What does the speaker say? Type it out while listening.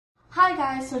Hi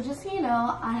guys, so just so you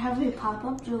know, I have a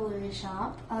pop-up jewelry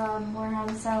shop where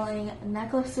I'm selling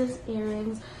necklaces,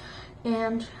 earrings,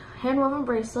 and hand-woven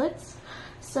bracelets.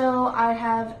 So I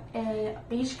have a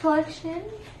beach collection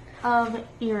of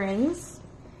earrings,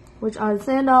 which are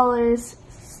sand dollars,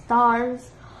 stars,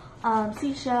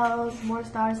 seashells, more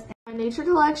stars. My nature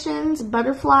collections,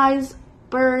 butterflies,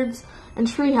 birds, and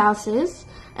tree houses.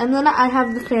 And then I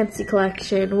have the fancy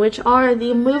collection, which are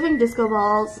the moving disco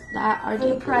balls that are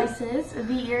the prices.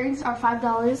 The earrings are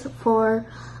 $5 for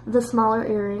the smaller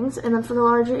earrings, and then for the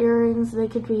larger earrings, they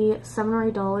could be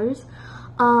 $7 or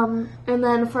 $8. And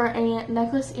then for a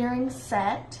necklace earring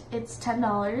set, it's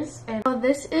 $10. And so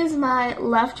this is my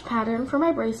left pattern for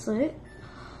my bracelet,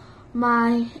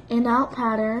 my in-out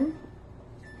pattern.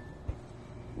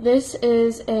 This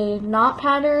is a knot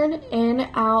pattern, in,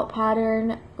 out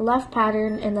pattern, left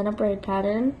pattern, and then a braid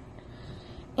pattern.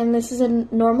 And this is a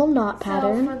normal knot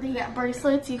pattern. So for the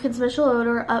bracelets, you can special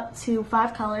order up to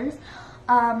 5 colors.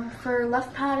 For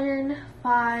left pattern,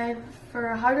 5.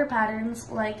 For harder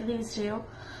patterns, like these two,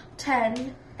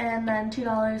 10. And then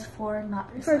 $2 for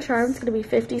knot bracelets. For a charm, it's going to be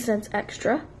 50 cents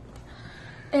extra.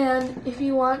 And if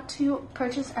you want to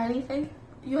purchase anything,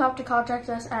 you have to contact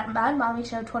us at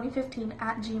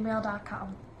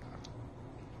madmommyshow2015@gmail.com.